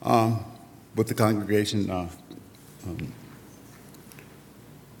Um, with the congregation,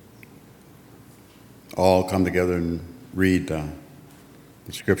 all come together and read the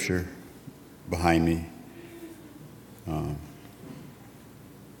scripture behind me.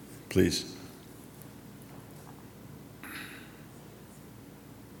 Please.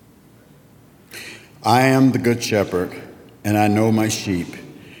 I am the good shepherd, and I know my sheep,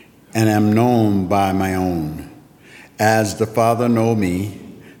 and am known by my own. As the Father knows me,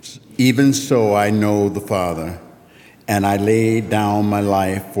 even so I know the Father, and I lay down my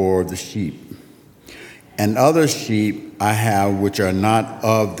life for the sheep. And other sheep I have which are not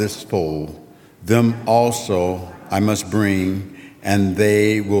of this fold, them also I must bring, and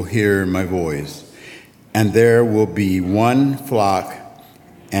they will hear my voice. And there will be one flock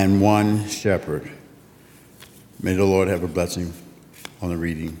and one shepherd. May the Lord have a blessing on the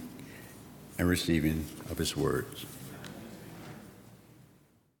reading and receiving of his words.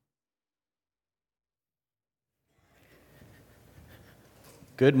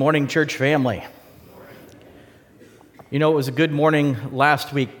 Good morning, church family. You know, it was a good morning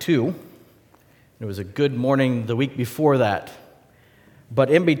last week, too. It was a good morning the week before that.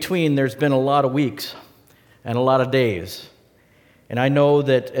 But in between, there's been a lot of weeks and a lot of days. And I know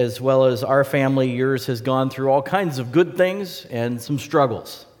that as well as our family, yours has gone through all kinds of good things and some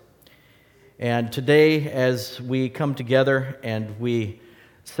struggles. And today, as we come together and we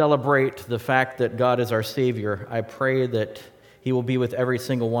celebrate the fact that God is our Savior, I pray that He will be with every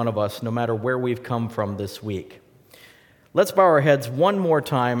single one of us, no matter where we've come from this week. Let's bow our heads one more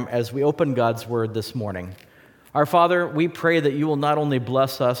time as we open God's Word this morning. Our Father, we pray that you will not only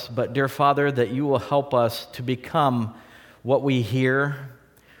bless us, but, dear Father, that you will help us to become what we hear.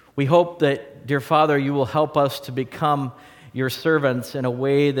 We hope that, dear Father, you will help us to become your servants in a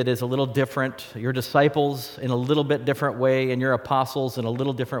way that is a little different, your disciples in a little bit different way, and your apostles in a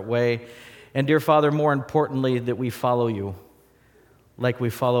little different way. And, dear Father, more importantly, that we follow you like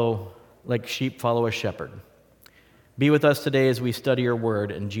sheep follow a shepherd. Be with us today as we study your word.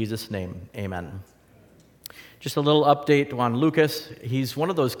 In Jesus' name, amen. Just a little update on Lucas. He's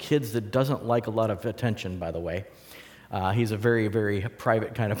one of those kids that doesn't like a lot of attention, by the way. He's a very, very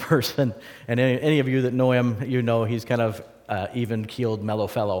private kind of person. And any of you that know him, you know he's kind of even-keeled, mellow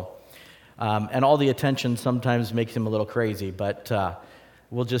fellow. And all the attention sometimes makes him a little crazy, but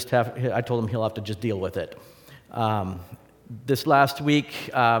I told him he'll have to just deal with it. This last week,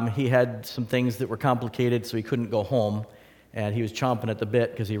 he had some things that were complicated, so he couldn't go home, and he was chomping at the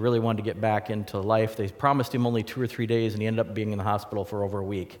bit because he really wanted to get back into life. They promised him only 2 or 3 days, and he ended up being in the hospital for over a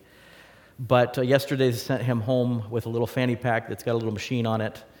week. But yesterday, they sent him home with a little fanny pack that's got a little machine on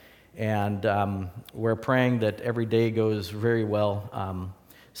it, and we're praying that every day goes very well.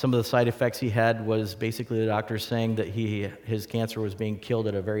 Some of the side effects he had was basically the doctors saying that his cancer was being killed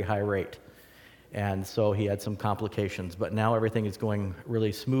at a very high rate. And so he had some complications, but now everything is going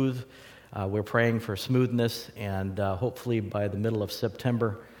really smooth. We're praying for smoothness, and hopefully by the middle of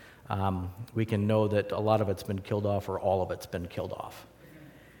September, we can know that a lot of it's been killed off or all of it's been killed off.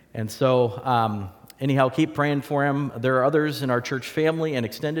 And so, anyhow, keep praying for him. There are others in our church family and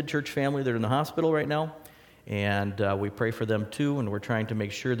extended church family that are in the hospital right now, and we pray for them too, and we're trying to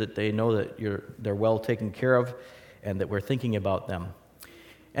make sure that they know that they're well taken care of and that we're thinking about them.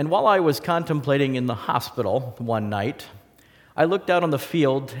 And while I was contemplating in the hospital one night, I looked out on the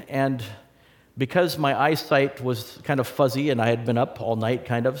field, and because my eyesight was kind of fuzzy, and I had been up all night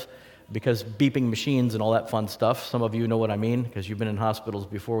kind of, because beeping machines and all that fun stuff, some of you know what I mean, because you've been in hospitals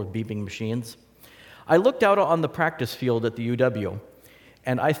before with beeping machines, I looked out on the practice field at the UW,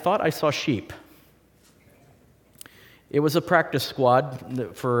 and I thought I saw sheep. It was a practice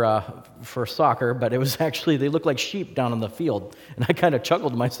squad for soccer, but it was actually, they looked like sheep down on the field. And I kind of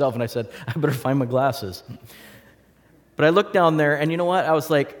chuckled to myself, and I said, I better find my glasses. But I looked down there, and you know what? I was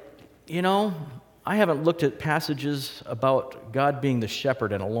like, I haven't looked at passages about God being the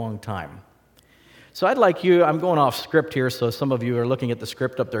shepherd in a long time. So I'm going off script here, so some of you are looking at the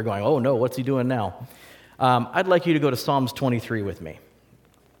script up there going, oh no, what's he doing now? I'd like you to go to Psalms 23 with me.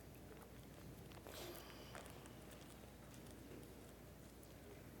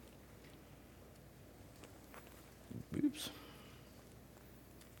 Oops.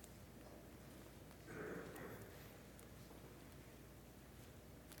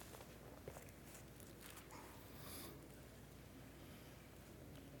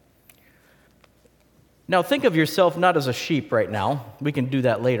 Now think of yourself not as a sheep right now. We can do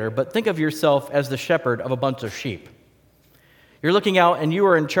that later, but think of yourself as the shepherd of a bunch of sheep. You're looking out and you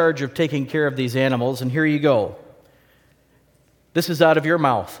are in charge of taking care of these animals, and here you go. This is out of your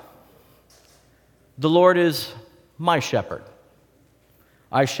mouth. The Lord is my shepherd.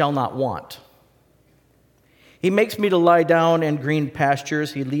 I shall not want. He makes me to lie down in green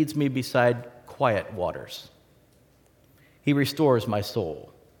pastures. He leads me beside quiet waters. He restores my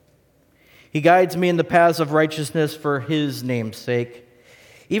soul. He guides me in the paths of righteousness for his name's sake.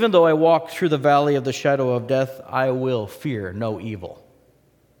 Even though I walk through the valley of the shadow of death, I will fear no evil.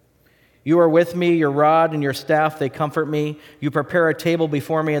 You are with me, your rod and your staff, they comfort me. You prepare a table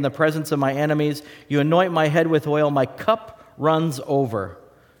before me in the presence of my enemies. You anoint my head with oil, my cup runs over.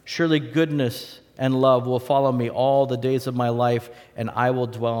 Surely goodness and love will follow me all the days of my life, and I will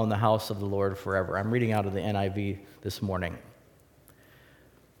dwell in the house of the Lord forever. I'm reading out of the NIV this morning.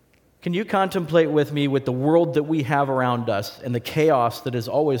 Can you contemplate with me with the world that we have around us and the chaos that is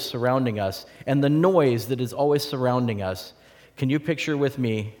always surrounding us and the noise that is always surrounding us? Can you picture with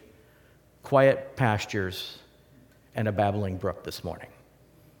me quiet pastures and a babbling brook this morning?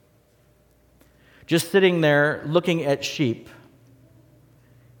 Just sitting there looking at sheep,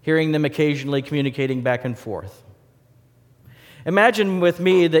 hearing them occasionally communicating back and forth. Imagine with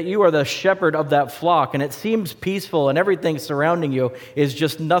me that you are the shepherd of that flock, and it seems peaceful, and everything surrounding you is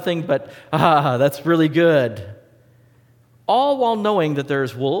just nothing but, that's really good. All while knowing that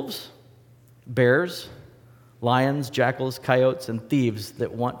there's wolves, bears, lions, jackals, coyotes, and thieves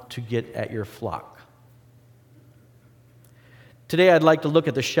that want to get at your flock. Today I'd like to look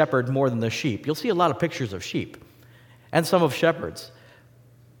at the shepherd more than the sheep. You'll see a lot of pictures of sheep and some of shepherds.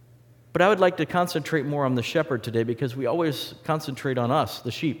 But I would like to concentrate more on the shepherd today because we always concentrate on us, the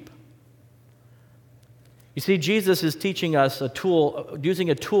sheep. You see, Jesus is teaching us a tool, using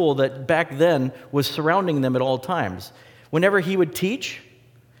a tool that back then was surrounding them at all times. Whenever he would teach,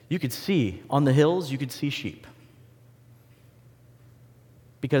 you could see on the hills, you could see sheep.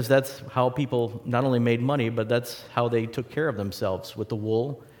 Because that's how people not only made money, but that's how they took care of themselves with the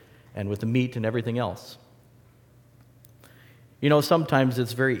wool and with the meat and everything else. You know, sometimes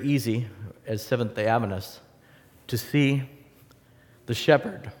it's very easy as Seventh-day Adventists to see the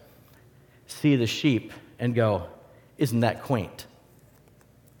shepherd, see the sheep, and go, isn't that quaint?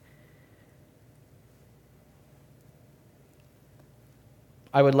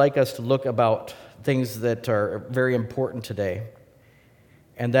 I would like us to look about things that are very important today,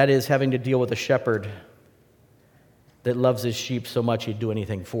 and that is having to deal with a shepherd that loves his sheep so much he'd do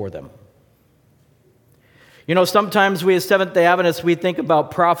anything for them. You know, sometimes we as Seventh-day Adventists, we think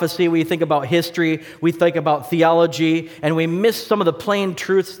about prophecy, we think about history, we think about theology, and we miss some of the plain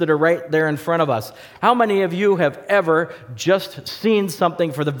truths that are right there in front of us. How many of you have ever just seen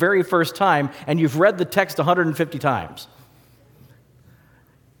something for the very first time and you've read the text 150 times?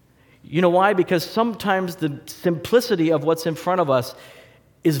 You know why? Because sometimes the simplicity of what's in front of us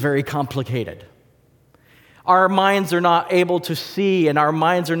is very complicated. Our minds are not able to see, and our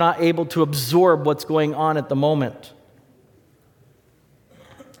minds are not able to absorb what's going on at the moment.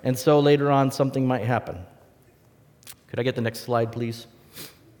 And so later on, something might happen. Could I get the next slide, please?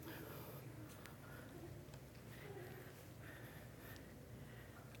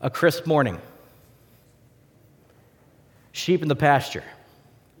 A crisp morning. Sheep in the pasture.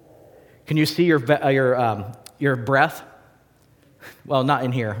 Can you see your breath? Well, not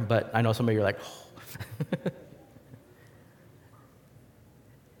in here, but I know some of you are like, oh.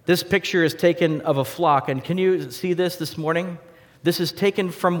 This picture is taken of a flock, and can you see this morning? This is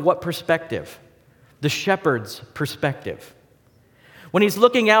taken from what perspective? The shepherd's perspective. When he's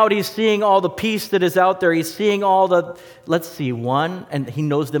looking out, he's seeing all the peace that is out there. He's seeing all the, let's see, 1, and he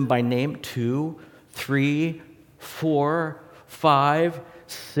knows them by name, 2, 3, 4, 5,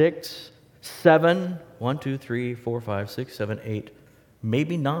 6, 7, 1, 2, 3, 4, 5, 6, 7, 8,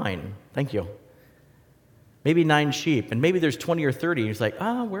 maybe 9. Thank you. Maybe 9 sheep, and maybe there's 20 or 30. He's like,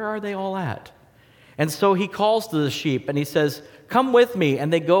 where are they all at? And so he calls to the sheep, and he says, come with me.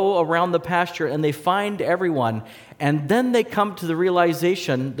 And they go around the pasture, and they find everyone. And then they come to the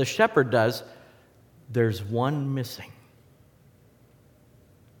realization, the shepherd does, there's one missing.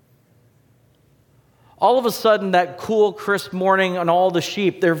 All of a sudden, that cool, crisp morning and all the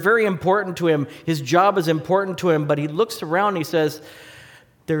sheep, they're very important to him. His job is important to him, but he looks around and he says,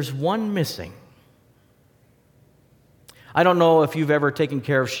 there's one missing. I don't know if you've ever taken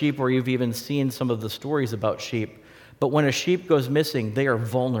care of sheep or you've even seen some of the stories about sheep, but when a sheep goes missing, they are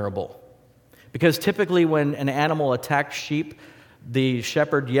vulnerable. Because typically when an animal attacks sheep, the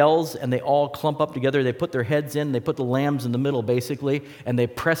shepherd yells and they all clump up together. They put their heads in, they put the lambs in the middle basically, and they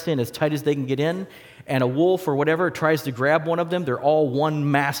press in as tight as they can get in. And a wolf or whatever tries to grab one of them. They're all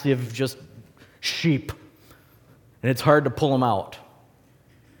one massive just sheep. And it's hard to pull them out.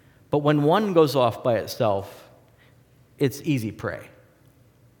 But when one goes off by itself, it's easy prey.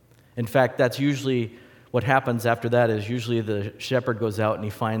 In fact, that's usually what happens after that is usually the shepherd goes out and he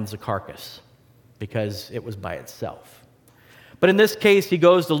finds a carcass because it was by itself. But in this case, he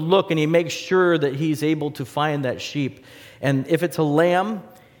goes to look and he makes sure that he's able to find that sheep. And if it's a lamb,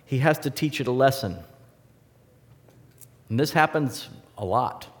 he has to teach it a lesson. And this happens a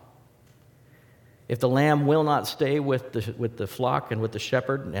lot. If the lamb will not stay with the flock and with the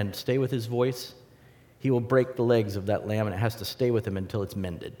shepherd and stay with his voice, he will break the legs of that lamb and it has to stay with him until it's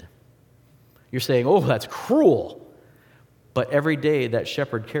mended. You're saying, oh, that's cruel. But every day that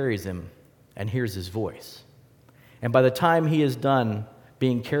shepherd carries him and hears his voice. And by the time he is done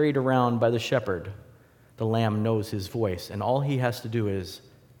being carried around by the shepherd, the lamb knows his voice. And all he has to do is,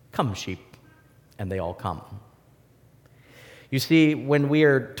 come, sheep, and they all come. You see, when we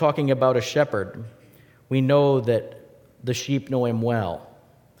are talking about a shepherd, we know that the sheep know him well.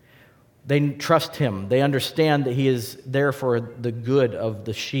 They trust him. They understand that he is there for the good of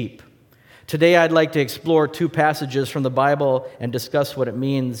the sheep. Today, I'd like to explore two passages from the Bible and discuss what it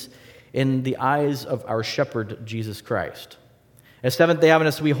means in the eyes of our shepherd, Jesus Christ. As Seventh-day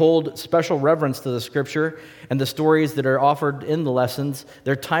Adventists, we hold special reverence to the Scripture, and the stories that are offered in the lessons,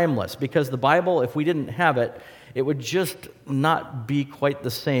 they're timeless, because the Bible, if we didn't have it, it would just not be quite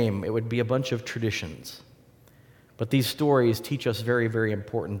the same. It would be a bunch of traditions. But these stories teach us very, very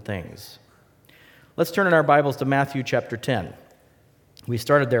important things. Let's turn in our Bibles to Matthew chapter 10. We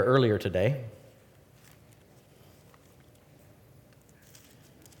started there earlier today.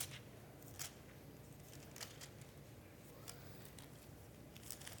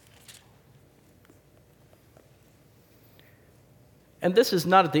 And this is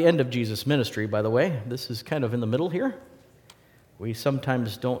not at the end of Jesus' ministry, by the way. This is kind of in the middle here. We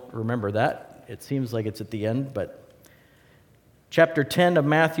sometimes don't remember that. It seems like it's at the end, but chapter 10 of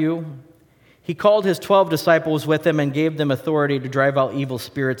Matthew, he called his 12 disciples with him and gave them authority to drive out evil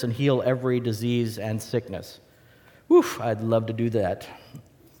spirits and heal every disease and sickness. Oof, I'd love to do that.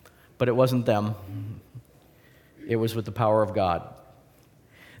 But it wasn't them. It was with the power of God.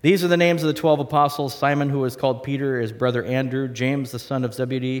 These are the names of the 12 apostles: Simon, who was called Peter, his brother Andrew, James, the son of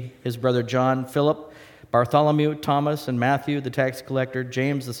Zebedee, his brother John, Philip, Bartholomew, Thomas, and Matthew, the tax collector,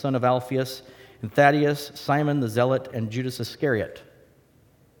 James, the son of Alphaeus, and Thaddeus, Simon the Zealot, and Judas Iscariot.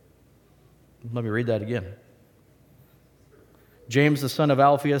 Let me read that again. James, the son of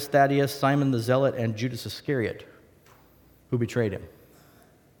Alphaeus, Thaddeus, Simon the Zealot, and Judas Iscariot, who betrayed him.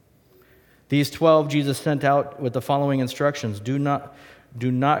 These 12 Jesus sent out with the following instructions: Do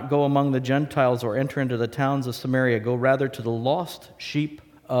not go among the Gentiles or enter into the towns of Samaria. Go rather to the lost sheep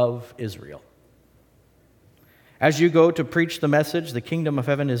of Israel. As you go to preach the message, the kingdom of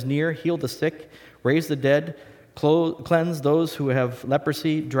heaven is near. Heal the sick, raise the dead, cleanse those who have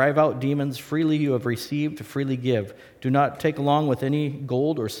leprosy, drive out demons. Freely you have received, freely give. Do not take along with any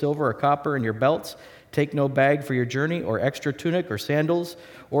gold or silver or copper in your belts. Take no bag for your journey, or extra tunic or sandals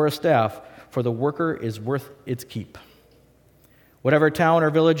or a staff, for the worker is worth its keep. Whatever town or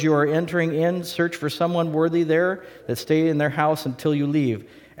village you are entering in, search for someone worthy there that stay in their house until you leave.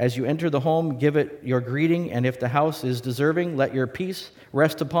 As you enter the home, give it your greeting, and if the house is deserving, let your peace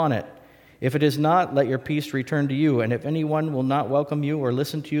rest upon it. If it is not, let your peace return to you. And if anyone will not welcome you or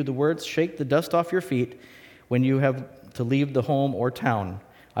listen to you the words, shake the dust off your feet when you have to leave the home or town.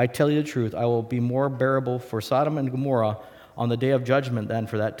 I tell you the truth, I will be more bearable for Sodom and Gomorrah on the day of judgment than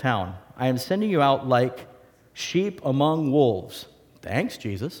for that town. I am sending you out like sheep among wolves. Thanks,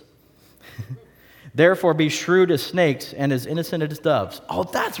 Jesus. Therefore, be shrewd as snakes and as innocent as doves. Oh,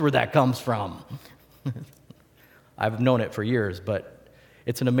 that's where that comes from. I've known it for years, but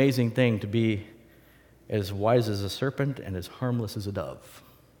it's an amazing thing to be as wise as a serpent and as harmless as a dove.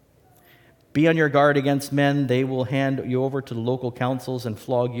 Be on your guard against men. They will hand you over to the local councils and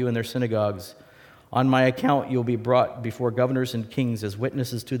flog you in their synagogues. On my account, you'll be brought before governors and kings as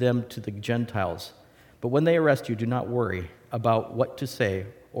witnesses to them, to the Gentiles. But when they arrest you, do not worry about what to say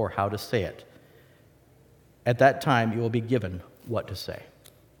or how to say it. At that time, you will be given what to say.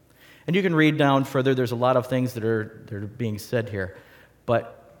 And you can read down further. There's a lot of things that are being said here.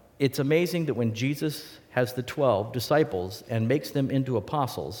 But it's amazing that when Jesus has the 12 disciples and makes them into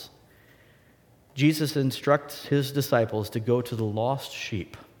apostles, Jesus instructs his disciples to go to the lost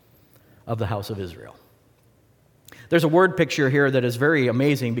sheep of the house of Israel. There's a word picture here that is very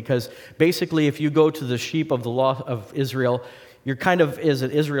amazing, because basically if you go to the sheep of the law of Israel, you're kind of, as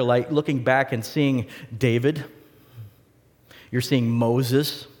an Israelite, looking back and seeing David. You're seeing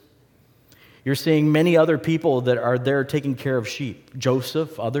Moses. You're seeing many other people that are there taking care of sheep.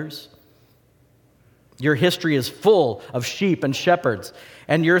 Joseph, others. Your history is full of sheep and shepherds.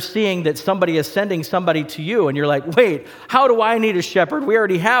 And you're seeing that somebody is sending somebody to you, and you're like, wait, how do I need a shepherd? We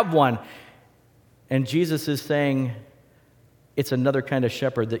already have one. And Jesus is saying it's another kind of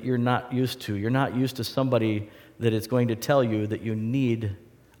shepherd that you're not used to. You're not used to somebody that is going to tell you that you need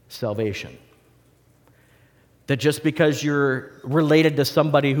salvation. That just because you're related to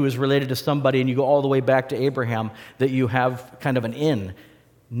somebody who is related to somebody and you go all the way back to Abraham, that you have kind of an in.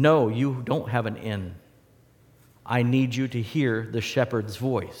 No, you don't have an in. I need you to hear the shepherd's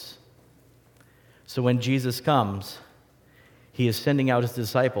voice. So when Jesus comes, he is sending out his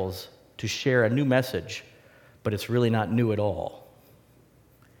disciples to share a new message, but it's really not new at all.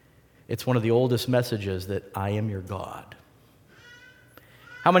 It's one of the oldest messages that I am your God.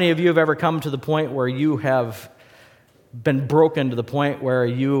 How many of you have ever come to the point where you have been broken to the point where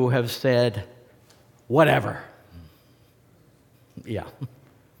you have said, whatever? Yeah.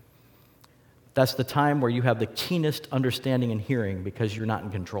 That's the time where you have the keenest understanding and hearing because you're not in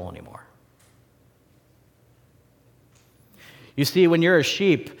control anymore. You see, when you're a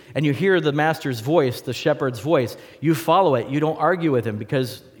sheep and you hear the master's voice, the shepherd's voice, you follow it. You don't argue with him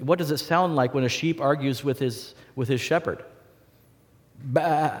because what does it sound like when a sheep argues with his shepherd?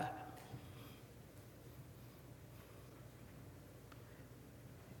 Bah.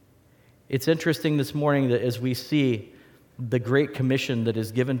 It's interesting this morning that as we see the great commission that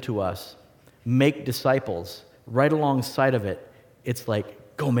is given to us, make disciples, right alongside of it, it's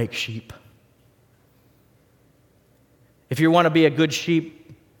like, go make sheep. If you want to be a good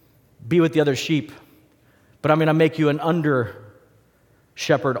sheep, be with the other sheep. But I'm going to make you an under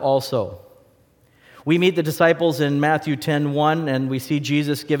shepherd also. We meet the disciples in Matthew 10:1, and we see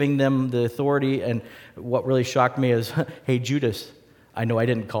Jesus giving them the authority. And what really shocked me is, hey, Judas, I know I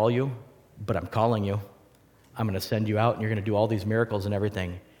didn't call you, but I'm calling you. I'm going to send you out, and you're going to do all these miracles and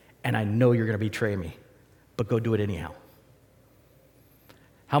everything. And I know you're going to betray me, but go do it anyhow.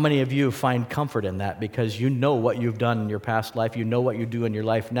 How many of you find comfort in that because you know what you've done in your past life, you know what you do in your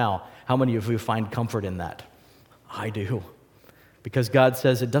life now? How many of you find comfort in that? I do. Because God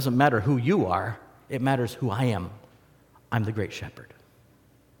says it doesn't matter who you are, it matters who I am. I'm the great shepherd.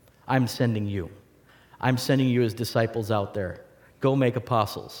 I'm sending you. I'm sending you as disciples out there. Go make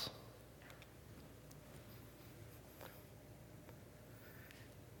apostles.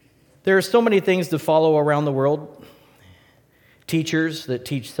 There are so many things to follow around the world. Teachers that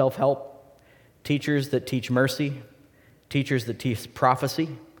teach self-help, teachers that teach mercy, teachers that teach prophecy,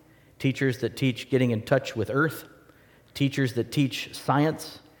 teachers that teach getting in touch with earth, teachers that teach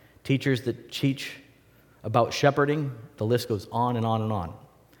science, teachers that teach about shepherding. The list goes on and on and on.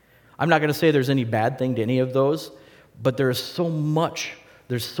 I'm not going to say there's any bad thing to any of those, but there's so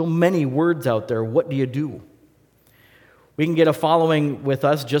many words out there. What do you do? We can get a following with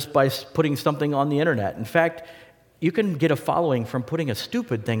us just by putting something on the internet. In fact, you can get a following from putting a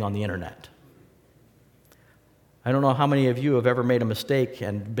stupid thing on the internet. I don't know how many of you have ever made a mistake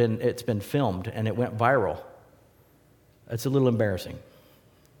and it's been filmed and it went viral. It's a little embarrassing.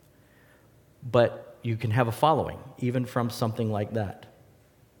 But you can have a following, even from something like that.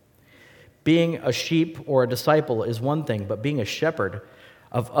 Being a sheep or a disciple is one thing, but being a shepherd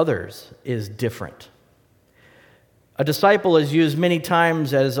of others is different. A disciple is used many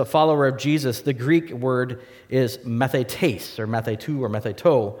times as a follower of Jesus. The Greek word is mathetes, or mathetu, or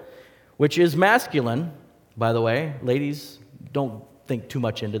matheto, which is masculine, by the way. Ladies, don't think too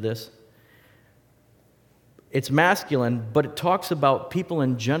much into this. It's masculine, but it talks about people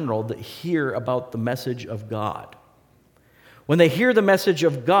in general that hear about the message of God. When they hear the message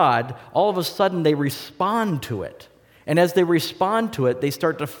of God, all of a sudden they respond to it. And as they respond to it, they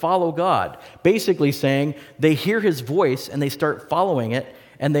start to follow God. Basically saying they hear his voice and they start following it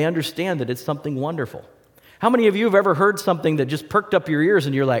and they understand that it's something wonderful. How many of you have ever heard something that just perked up your ears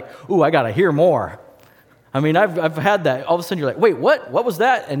and you're like, ooh, I got to hear more? I mean, I've had that. All of a sudden you're like, wait, what? What was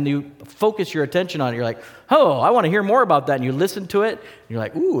that? And you focus your attention on it. You're like, oh, I want to hear more about that. And you listen to it and you're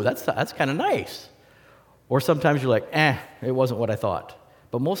like, ooh, that's kind of nice. Or sometimes you're like, it wasn't what I thought.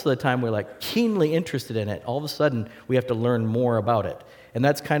 But most of the time, we're like keenly interested in it. All of a sudden, we have to learn more about it. And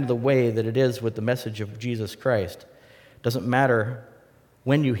that's kind of the way that it is with the message of Jesus Christ. It doesn't matter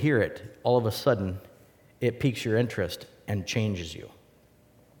when you hear it, all of a sudden, it piques your interest and changes you.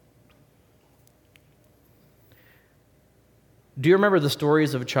 Do you remember the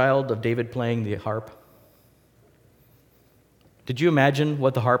stories of a child of David playing the harp? Did you imagine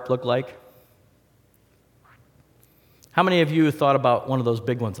what the harp looked like? How many of you thought about one of those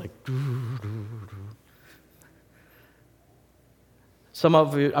big ones like... Some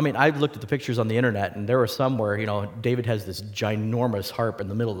of you, I looked at the pictures on the internet, and there were some where, David has this ginormous harp in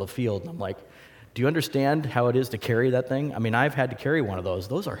the middle of the field, and I'm like, do you understand how it is to carry that thing? I've had to carry one of those.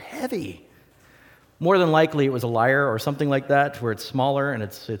 Those are heavy. More than likely, it was a lyre or something like that, where it's smaller and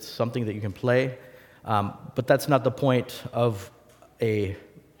it's something that you can play. But that's not the point of a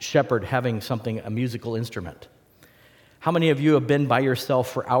shepherd having a musical instrument. How many of you have been by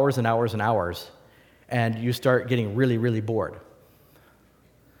yourself for hours and hours and hours, and you start getting really, really bored?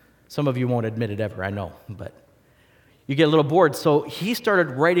 Some of you won't admit it ever, I know, but you get a little bored. So he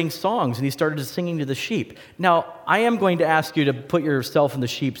started writing songs, and he started singing to the sheep. Now, I am going to ask you to put yourself in the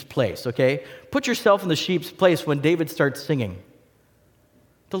sheep's place, okay? Put yourself in the sheep's place when David starts singing.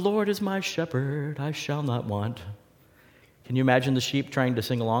 The Lord is my shepherd, I shall not want. Can you imagine the sheep trying to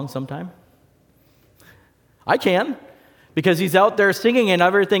sing along sometime? I can, because he's out there singing, and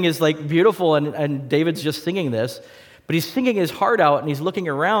everything is like beautiful, and David's just singing this. But he's singing his heart out, and he's looking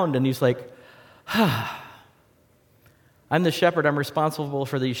around, and he's like, I'm the shepherd, I'm responsible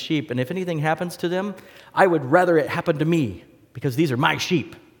for these sheep, and if anything happens to them, I would rather it happen to me, because these are my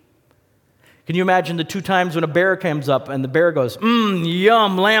sheep. Can you imagine the 2 times when a bear comes up, and the bear goes,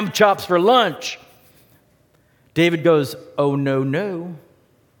 yum, lamb chops for lunch? David goes, oh, no, no,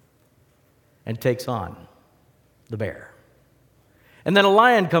 and takes on the bear. And then a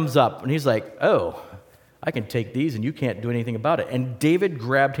lion comes up, and he's like, oh, I can take these, and you can't do anything about it. And David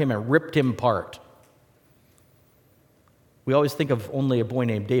grabbed him and ripped him apart. We always think of only a boy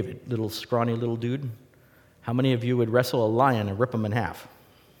named David, little scrawny little dude. How many of you would wrestle a lion and rip him in half?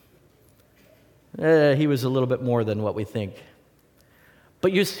 He was a little bit more than what we think.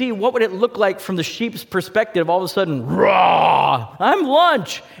 But you see, what would it look like from the sheep's perspective? All of a sudden, raw, I'm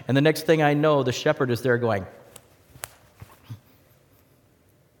lunch. And the next thing I know, the shepherd is there going.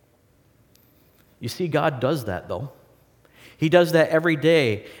 You see, God does that, though. He does that every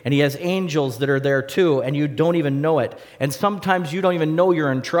day, and he has angels that are there too, and you don't even know it. And sometimes you don't even know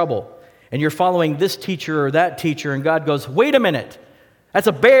you're in trouble, and you're following this teacher or that teacher, and God goes, wait a minute, that's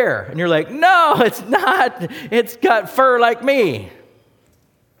a bear. And you're like, no, it's not. It's got fur like me.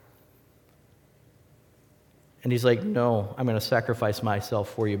 And he's like, no, I'm going to sacrifice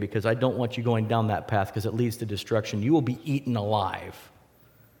myself for you because I don't want you going down that path because it leads to destruction. You will be eaten alive.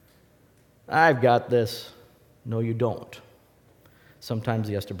 I've got this. No, you don't. Sometimes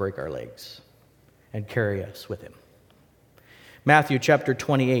he has to break our legs and carry us with him. Matthew chapter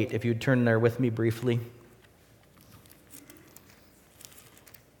 28, if you'd turn there with me briefly.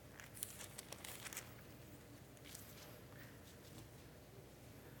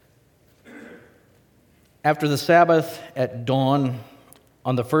 After the Sabbath at dawn,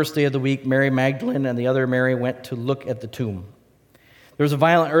 on the first day of the week, Mary Magdalene and the other Mary went to look at the tomb. There was a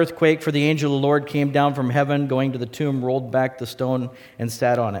violent earthquake, for the angel of the Lord came down from heaven, going to the tomb, rolled back the stone, and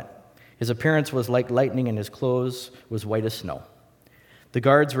sat on it. His appearance was like lightning, and his clothes was white as snow. The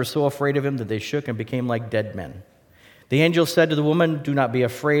guards were so afraid of him that they shook and became like dead men. The angel said to the woman, do not be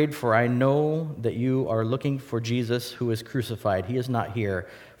afraid, for I know that you are looking for Jesus who is crucified. He is not here,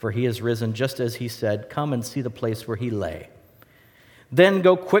 for he is risen, just as he said. Come and see the place where he lay. Then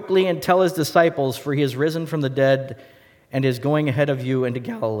go quickly and tell his disciples, for he is risen from the dead and is going ahead of you into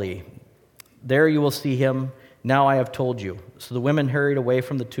Galilee. There you will see him. Now I have told you. So the women hurried away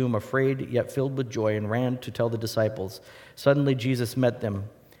from the tomb, afraid yet filled with joy, and ran to tell the disciples. Suddenly Jesus met them.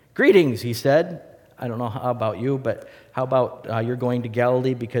 Greetings, he said. I don't know how about you, but how about you're going to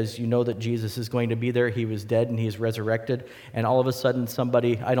Galilee because you know that Jesus is going to be there. He was dead and he's resurrected. And all of a sudden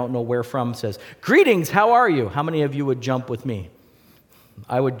somebody, I don't know where from, says, greetings, how are you? How many of you would jump with me?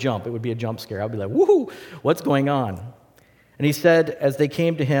 I would jump. It would be a jump scare. I'd be like, woohoo, what's going on? And he said, as they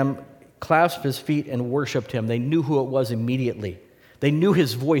came to him, clasped his feet and worshiped him. They knew who it was immediately. They knew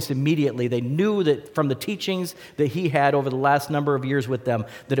his voice immediately. They knew that from the teachings that he had over the last number of years with them,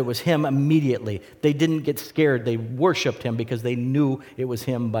 that it was him immediately. They didn't get scared. They worshiped him because they knew it was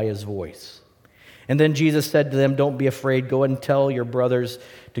him by his voice. And then Jesus said to them, don't be afraid. Go and tell your brothers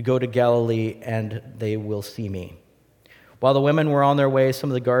to go to Galilee, and they will see me. While the women were on their way, some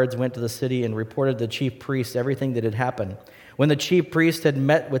of the guards went to the city and reported to the chief priests everything that had happened. When the chief priests had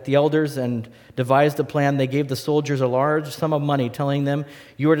met with the elders and devised a plan, they gave the soldiers a large sum of money, telling them,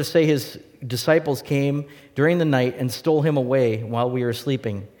 you are to say his disciples came during the night and stole him away while we were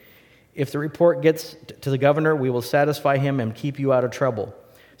sleeping. If the report gets to the governor, we will satisfy him and keep you out of trouble.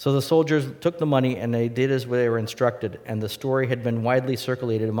 So the soldiers took the money, and they did as they were instructed, and the story had been widely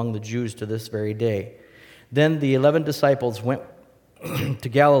circulated among the Jews to this very day. Then the 11 disciples went to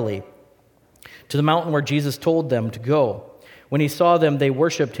Galilee, to the mountain where Jesus told them to go. When he saw them, they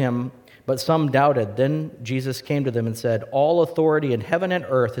worshipped him, but some doubted. Then Jesus came to them and said, all authority in heaven and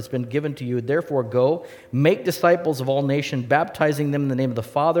earth has been given to you. Therefore go, make disciples of all nations, baptizing them in the name of the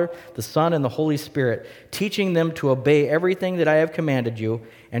Father, the Son, and the Holy Spirit, teaching them to obey everything that I have commanded you,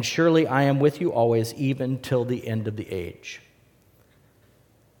 and surely I am with you always, even till the end of the age.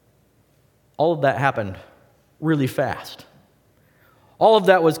 all of that happened really fast. All of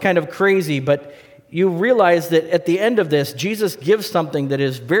that was kind of crazy, but you realize that at the end of this, Jesus gives something that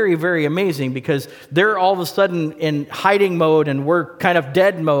is very, very amazing, because they're all of a sudden in hiding mode and we're kind of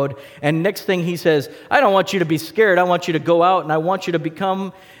dead mode. And next thing he says, I don't want you to be scared. I want you to go out and I want you to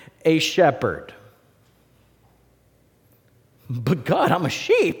become a shepherd. But God, I'm a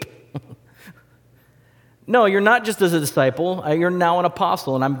sheep. No, you're not just as a disciple. You're now an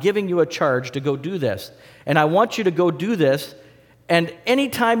apostle, and I'm giving you a charge to go do this. And I want you to go do this, and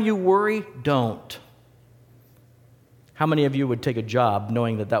anytime you worry, don't. How many of you would take a job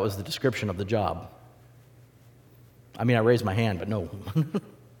knowing that that was the description of the job? I mean, I raised my hand, but no.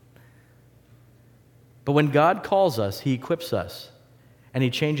 But when God calls us, he equips us, and he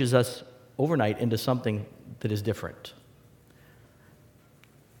changes us overnight into something that is different.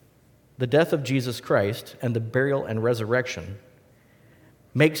 The death of Jesus Christ and the burial and resurrection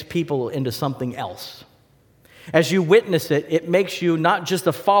makes people into something else. As you witness it, it makes you not just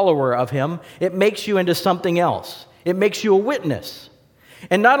a follower of him, it makes you into something else. It makes you a witness.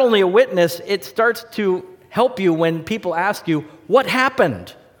 And not only a witness, it starts to help you when people ask you, what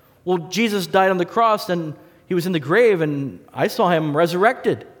happened? Well, Jesus died on the cross and he was in the grave and I saw him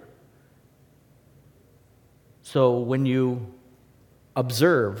resurrected. So when you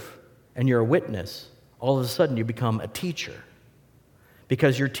observe and you're a witness, all of a sudden you become a teacher,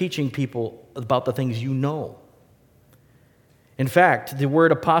 because you're teaching people about the things you know. In fact, the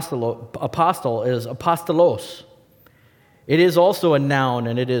word apostle is apostolos. It is also a noun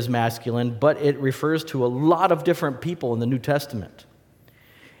and it is masculine, but it refers to a lot of different people in the New Testament.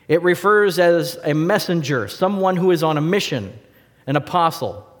 It refers as a messenger, someone who is on a mission, an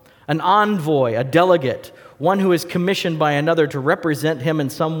apostle, an envoy, a delegate, one who is commissioned by another to represent him in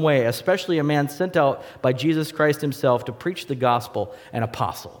some way, especially a man sent out by Jesus Christ himself to preach the gospel, an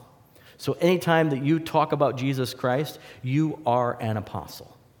apostle. So anytime that you talk about Jesus Christ, you are an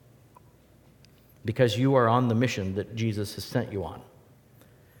apostle, because you are on the mission that Jesus has sent you on.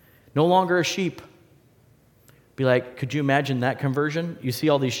 No longer a sheep. Be like, could you imagine that conversion? You see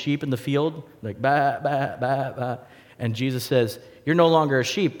all these sheep in the field, like, bah, bah, bah, bah. And Jesus says, you're no longer a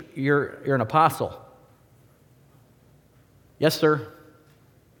sheep, you're an apostle. Yes, sir.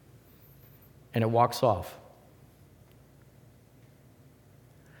 And it walks off.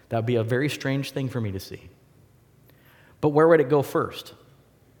 That would be a very strange thing for me to see. But where would it go first?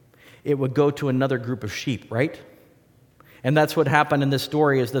 It would go to another group of sheep, right? And that's what happened in this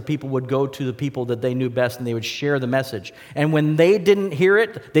story, is that people would go to the people that they knew best and they would share the message. And when they didn't hear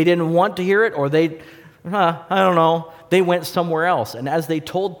it, they didn't want to hear it, or I don't know, they went somewhere else. And as they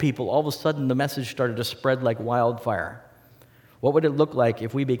told people, all of a sudden the message started to spread like wildfire. What would it look like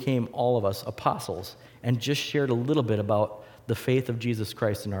if we became, all of us, apostles and just shared a little bit about the faith of Jesus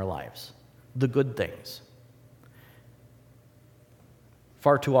Christ in our lives, the good things?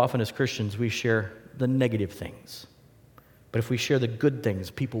 Far too often as Christians, we share the negative things. But if we share the good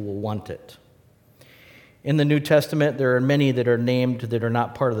things, people will want it. In the New Testament, there are many that are named that are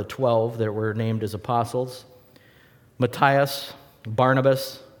not part of the 12 that were named as apostles. Matthias,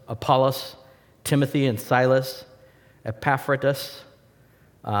 Barnabas, Apollos, Timothy and Silas, Epaphroditus.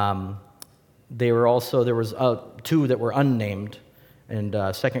 There was two that were unnamed in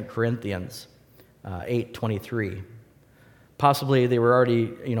 2 Corinthians 8:23. Possibly they were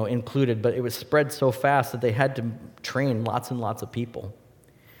already, included, but it was spread so fast that they had to train lots and lots of people.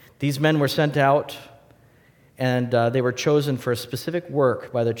 These men were sent out, and they were chosen for a specific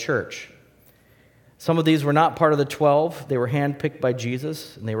work by the church. Some of these were not part of the 12. They were handpicked by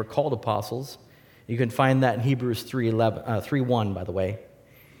Jesus, and they were called apostles. You can find that in Hebrews 3:1, by the way,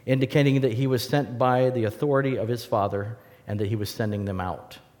 indicating that he was sent by the authority of his Father and that he was sending them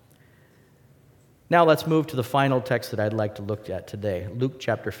out. Now let's move to the final text that I'd like to look at today, Luke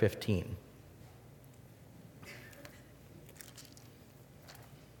chapter 15.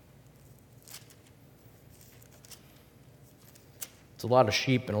 It's a lot of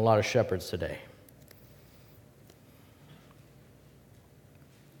sheep and a lot of shepherds today.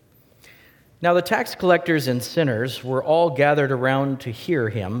 Now the tax collectors and sinners were all gathered around to hear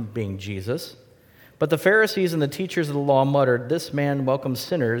him, being Jesus. But the Pharisees and the teachers of the law muttered, "This man welcomes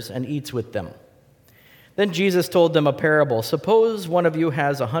sinners and eats with them." Then Jesus told them a parable. "Suppose one of you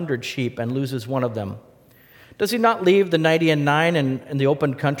has 100 sheep and loses one of them. Does he not leave the 99 in the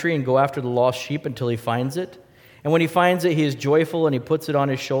open country and go after the lost sheep until he finds it? And when he finds it, he is joyful and he puts it on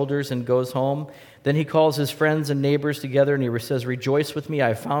his shoulders and goes home. Then he calls his friends and neighbors together and he says, 'Rejoice with me,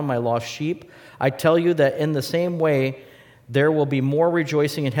 I found my lost sheep.' I tell you that in the same way, there will be more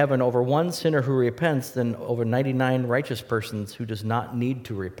rejoicing in heaven over one sinner who repents than over 99 righteous persons who does not need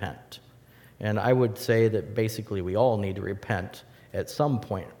to repent." And I would say that basically we all need to repent at some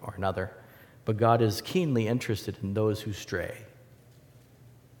point or another. But God is keenly interested in those who stray.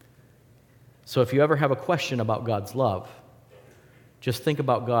 So if you ever have a question about God's love, just think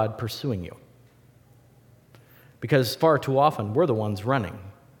about God pursuing you. Because far too often, we're the ones running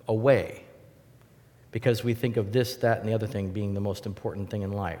away because we think of this, that, and the other thing being the most important thing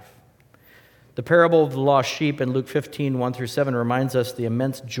in life. The parable of the lost sheep in Luke 15, 1-7 reminds us the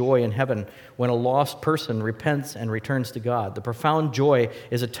immense joy in heaven when a lost person repents and returns to God. The profound joy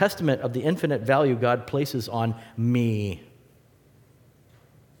is a testament of the infinite value God places on me,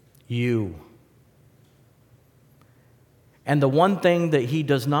 you. And the one thing that he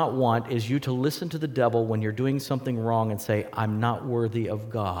does not want is you to listen to the devil when you're doing something wrong and say, I'm not worthy of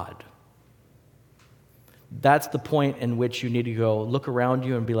God. That's the point in which you need to go look around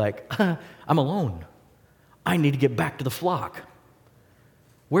you and be like, I'm alone. I need to get back to the flock.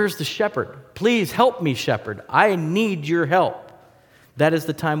 Where's the shepherd? Please help me, shepherd. I need your help. That is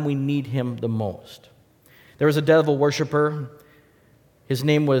the time we need him the most. There was a devil worshiper. His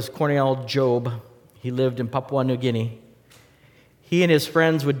name was Cornell Job. He lived in Papua New Guinea. He and his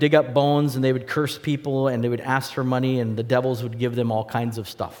friends would dig up bones and they would curse people and they would ask for money and the devils would give them all kinds of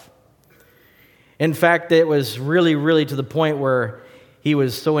stuff. In fact, it was really to the point where he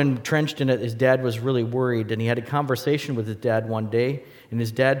was so entrenched in it, his dad was really worried. And he had a conversation with his dad one day, and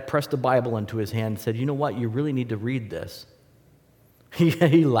his dad pressed a Bible into his hand and said, you know what, you really need to read this.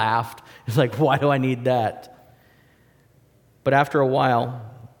 He laughed. He's like, why do I need that? But after a while,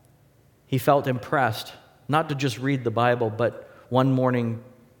 he felt impressed, not to just read the Bible, but one morning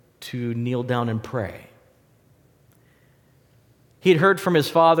to kneel down and pray. He'd heard from his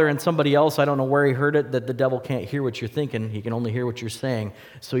father and somebody else, I don't know where he heard it, that the devil can't hear what you're thinking. He can only hear what you're saying.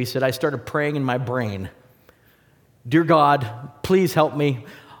 So he said, I started praying in my brain. Dear God, please help me.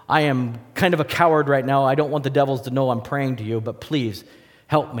 I am kind of a coward right now. I don't want the devils to know I'm praying to you, but please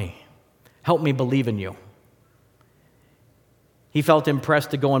help me. Help me believe in you. He felt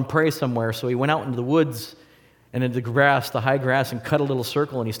impressed to go and pray somewhere, so he went out into the woods and into the grass, the high grass, and cut a little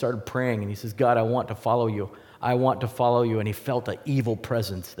circle, and he started praying. And he says, God, I want to follow you. I want to follow you. And he felt an evil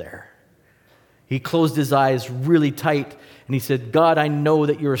presence there. He closed his eyes really tight, and he said, God, I know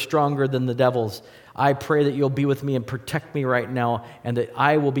that you're stronger than the devils. I pray that you'll be with me and protect me right now, and that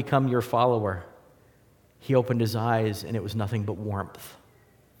I will become your follower. He opened his eyes, and it was nothing but warmth.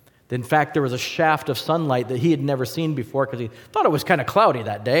 In fact, there was a shaft of sunlight that he had never seen before because he thought it was kind of cloudy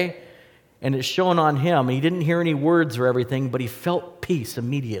that day. And it shone on him. He didn't hear any words or everything, but he felt peace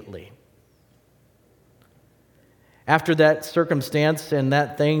immediately. After that circumstance and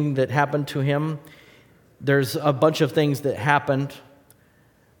that thing that happened to him, there's a bunch of things that happened,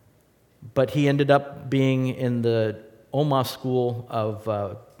 but he ended up being in the OMA school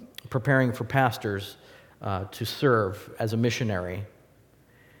of preparing for pastors to serve as a missionary.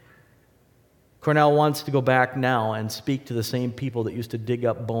 Cornell wants to go back now and speak to the same people that used to dig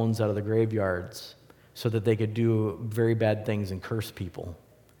up bones out of the graveyards so that they could do very bad things and curse people.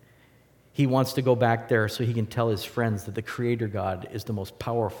 He wants to go back there so he can tell his friends that the Creator God is the most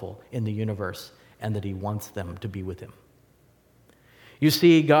powerful in the universe and that he wants them to be with him. You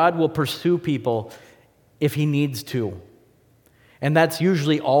see, God will pursue people if he needs to. And that's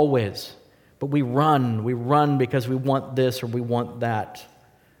usually always. But we run because we want this or we want that.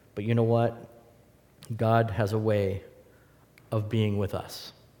 But you know what? God has a way of being with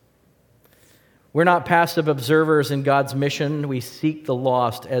us. We're not passive observers in God's mission. We seek the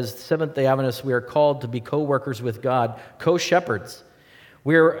lost. As Seventh-day Adventists, we are called to be co-workers with God, co-shepherds.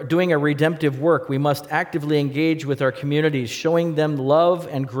 We're doing a redemptive work. We must actively engage with our communities, showing them love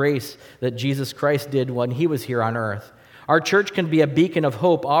and grace that Jesus Christ did when he was here on earth. Our church can be a beacon of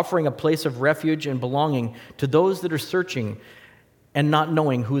hope, offering a place of refuge and belonging to those that are searching and not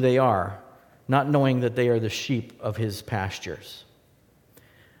knowing who they are, not knowing that they are the sheep of his pastures.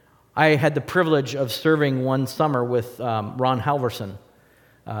 I had the privilege of serving one summer with Ron Halverson.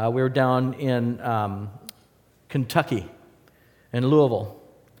 We were down in Kentucky, in Louisville.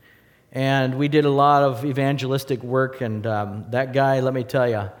 And we did a lot of evangelistic work, and that guy, let me tell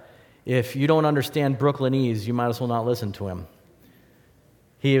you, if you don't understand Brooklynese, you might as well not listen to him.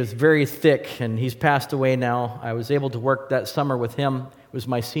 He is very thick, and he's passed away now. I was able to work that summer with him. It was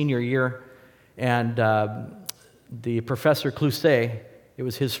my senior year. And the Professor Clousset, it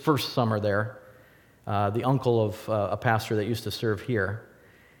was his first summer there, the uncle of a pastor that used to serve here.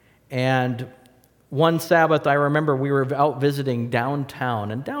 And one Sabbath, I remember we were out visiting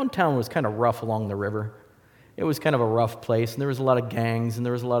downtown, and downtown was kind of rough along the river. It was kind of a rough place, and there was a lot of gangs, and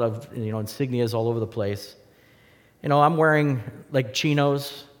there was a lot of insignias all over the place. I'm wearing like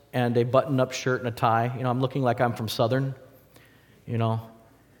chinos, and a button-up shirt and a tie. You know, I'm looking like I'm from Southern, you know.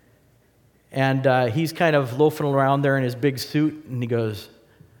 And he's kind of loafing around there in his big suit, and he goes,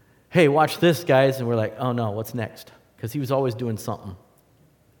 "Hey, watch this, guys." And we're like, "Oh no, what's next?" Because he was always doing something.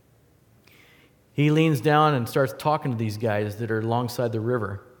 He leans down and starts talking to these guys that are alongside the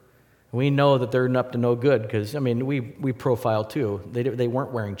river. We know that they're up to no good because, I mean, we profile too. They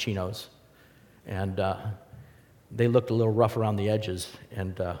weren't wearing chinos, and they looked a little rough around the edges.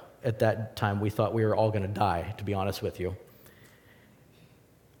 And at that time, we thought we were all going to die, to be honest with you.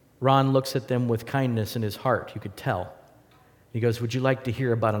 Ron looks at them with kindness in his heart, you could tell. He goes, "Would you like to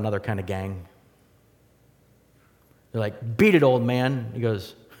hear about another kind of gang?" They're like, "Beat it, old man." He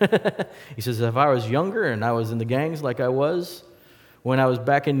goes, he says, "If I was younger and I was in the gangs like I was when I was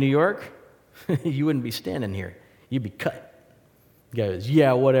back in New York, you wouldn't be standing here. You'd be cut." He goes,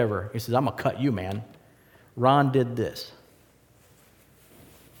 "Yeah, whatever." He says, "I'm going to cut you, man." Ron did this.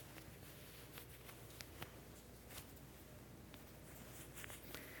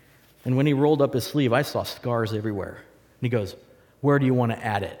 And when he rolled up his sleeve, I saw scars everywhere. And he goes, "Where do you want to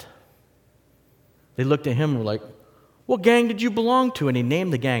add it?" They looked at him and were like, "What gang did you belong to?" And he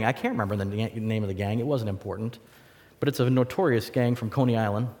named the gang. I can't remember the name of the gang. It wasn't important. But it's a notorious gang from Coney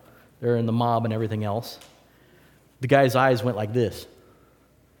Island. They're in the mob and everything else. The guy's eyes went like this.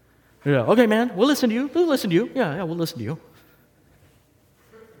 Yeah, "Okay, man, we'll listen to you. We'll listen to you. Yeah, we'll listen to you."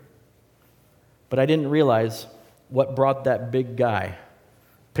 But I didn't realize what brought that big guy,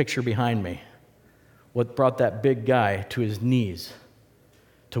 picture behind me, what brought that big guy to his knees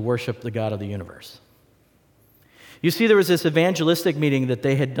to worship the God of the universe. You see, there was this evangelistic meeting that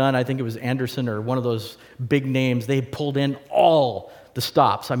they had done. I think it was Anderson or one of those big names. They had pulled in all the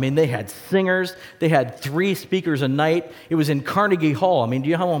stops. I mean, they had singers. They had 3 speakers a night. It was in Carnegie Hall. I mean, do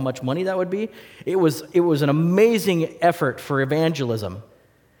you know how much money that would be? It was an amazing effort for evangelism.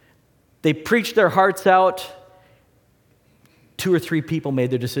 They preached their hearts out. 2 or 3 people made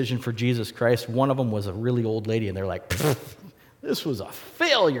their decision for Jesus Christ. One of them was a really old lady, and they're like, "This was a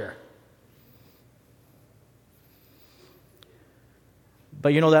failure."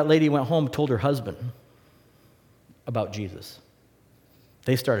 But you know, that lady went home, told her husband about Jesus.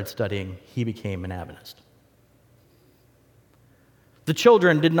 They started studying. He became an Adventist. The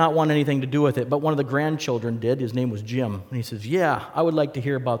children did not want anything to do with it, but one of the grandchildren did. His name was Jim. And he says, "Yeah, I would like to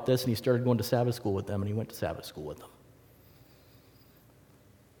hear about this." And he started going to Sabbath school with them, and he went to Sabbath school with them.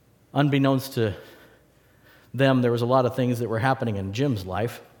 Unbeknownst to them, there was a lot of things that were happening in Jim's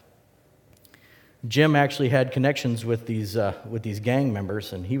life. Jim actually had connections with these gang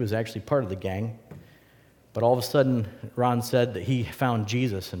members, and he was actually part of the gang. But all of a sudden, Ron said that he found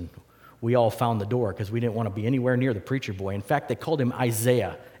Jesus, and we all found the door because we didn't want to be anywhere near the preacher boy. In fact, they called him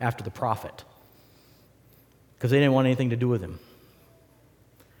Isaiah after the prophet because they didn't want anything to do with him.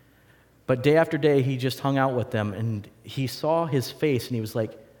 But day after day, he just hung out with them, and he saw his face, and he was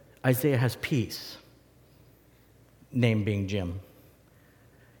like, "Isaiah has peace," name being Jim.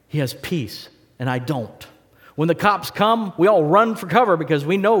 "He has peace, and I don't. When the cops come, we all run for cover because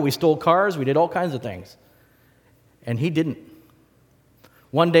we know we stole cars, we did all kinds of things." And he didn't.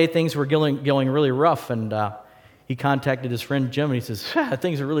 One day, things were going really rough, and he contacted his friend Jim, and he says,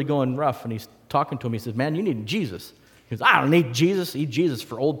 "Things are really going rough." And he's talking to him. He says, "Man, you need Jesus." He goes, "I don't need Jesus. Eat Jesus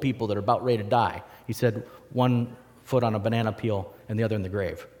for old people that are about ready to die." He said, "One foot on a banana peel and the other in the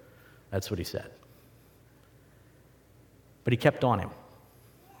grave." That's what he said. But he kept on him.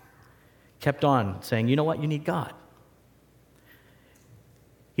 Kept on saying, "You know what? You need God."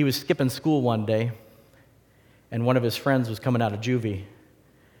 He was skipping school one day, and one of his friends was coming out of juvie.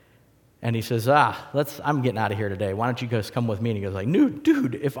 And he says, I'm getting out of here today. Why don't you guys come with me? And he goes like, "No,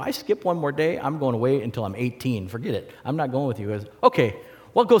 dude, if I skip one more day, I'm going to wait until I'm 18. Forget it. I'm not going with you." He goes, "Okay,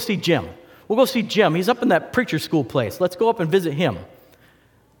 well, go see Jim. We'll go see Jim. He's up in that preacher school place. Let's go up and visit him."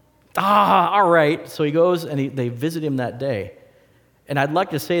 All right. So he goes, and they visit him that day. And I'd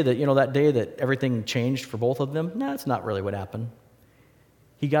like to say that, that day that everything changed for both of them. No, that's not really what happened.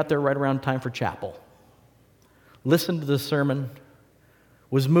 He got there right around time for chapel. Listened to the sermon.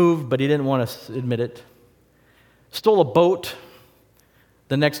 Was moved, but he didn't want to admit it. Stole a boat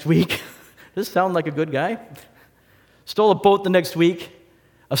the next week. Does this sound like a good guy? Stole a boat the next week.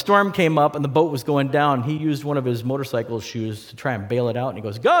 A storm came up, and the boat was going down. He used one of his motorcycle shoes to try and bail it out, and he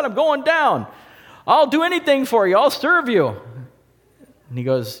goes, "God, I'm going down. I'll do anything for you. I'll serve you." And he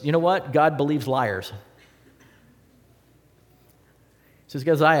goes, "You know what? God believes liars." He says,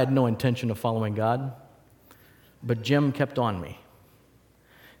 "Guys, I had no intention of following God, but Jim kept on me.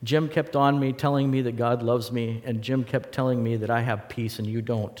 Jim kept on me, telling me that God loves me, and Jim kept telling me that I have peace and you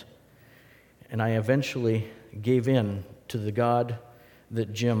don't. And I eventually gave in to the God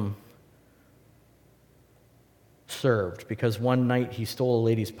that Jim served, because one night he stole a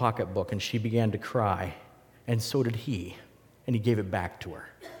lady's pocketbook and she began to cry, and so did he, and he gave it back to her.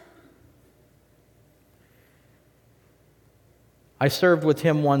 I served with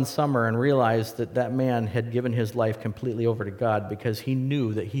him one summer and realized that that man had given his life completely over to God because he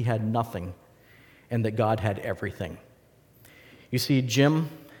knew that he had nothing and that God had everything. You see, Jim,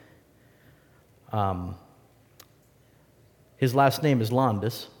 his last name is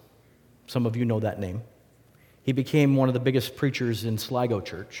Landis. Some of you know that name. He became one of the biggest preachers in Sligo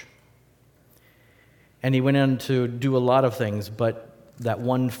Church. And he went in to do a lot of things, but that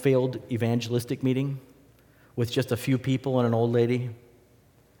one failed evangelistic meeting with just a few people and an old lady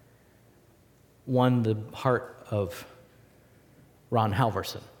won the heart of Ron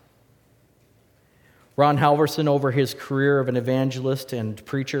Halverson. Ron Halverson, over his career of an evangelist and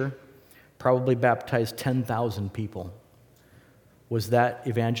preacher, probably baptized 10,000 people. Was that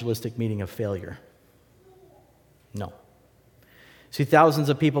evangelistic meeting a failure? No. See, thousands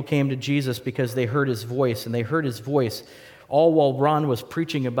of people came to Jesus because they heard his voice, and they heard his voice all while Ron was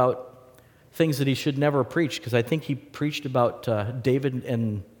preaching about things that he should never preach, because I think he preached about David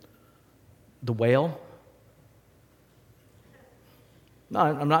and the whale. No,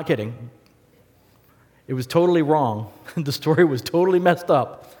 I'm not kidding. It was totally wrong. The story was totally messed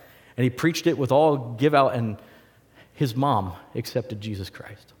up, and he preached it with all give out, and his mom accepted Jesus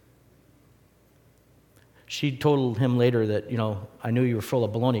Christ. She told him later that, I knew you were full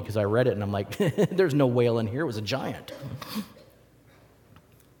of baloney because I read it, and I'm like, there's no whale in here. It was a giant.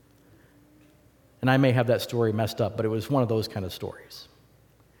 And I may have that story messed up, but it was one of those kind of stories.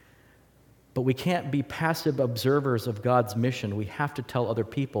 But we can't be passive observers of God's mission. We have to tell other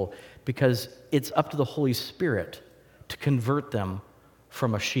people, because it's up to the Holy Spirit to convert them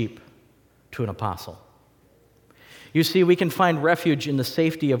from a sheep to an apostle. You see, we can find refuge in the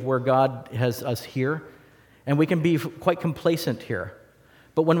safety of where God has us here, and we can be quite complacent here.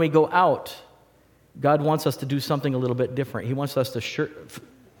 But when we go out, God wants us to do something a little bit different. He wants us to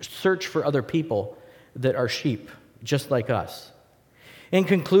search for other people that are sheep, just like us. In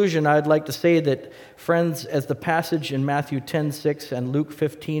conclusion, I'd like to say that, friends, as the passage in Matthew 10:6 and Luke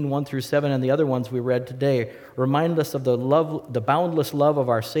 15:1-7 and the other ones we read today remind us of the boundless love of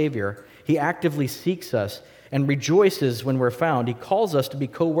our Savior, he actively seeks us and rejoices when we're found. He calls us to be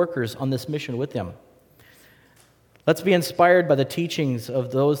co-workers on this mission with him. Let's be inspired by the teachings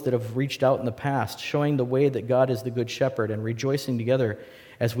of those that have reached out in the past, showing the way that God is the Good Shepherd, and rejoicing together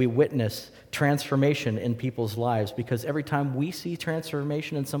as we witness transformation in people's lives, because every time we see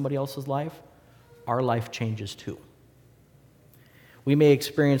transformation in somebody else's life, our life changes too. We may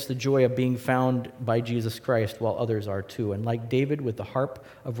experience the joy of being found by Jesus Christ while others are too, and like David with the harp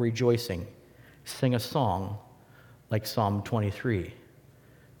of rejoicing, sing a song like Psalm 23.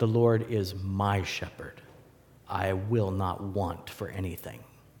 The Lord is my shepherd. I will not want for anything.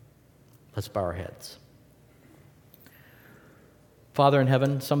 Let's bow our heads. Father in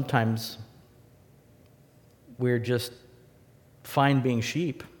heaven, sometimes we're just fine being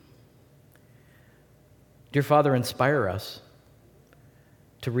sheep. Dear Father, inspire us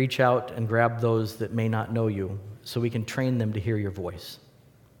to reach out and grab those that may not know you so we can train them to hear your voice.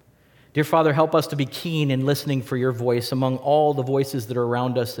 Dear Father, help us to be keen in listening for your voice among all the voices that are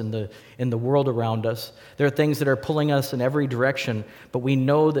around us in the world around us. There are things that are pulling us in every direction, but we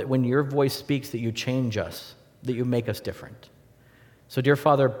know that when your voice speaks that you change us, that you make us different. So, dear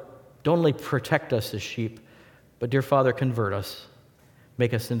Father, don't only protect us as sheep, but, dear Father, convert us.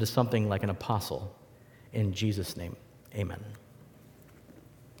 Make us into something like an apostle. In Jesus' name, amen.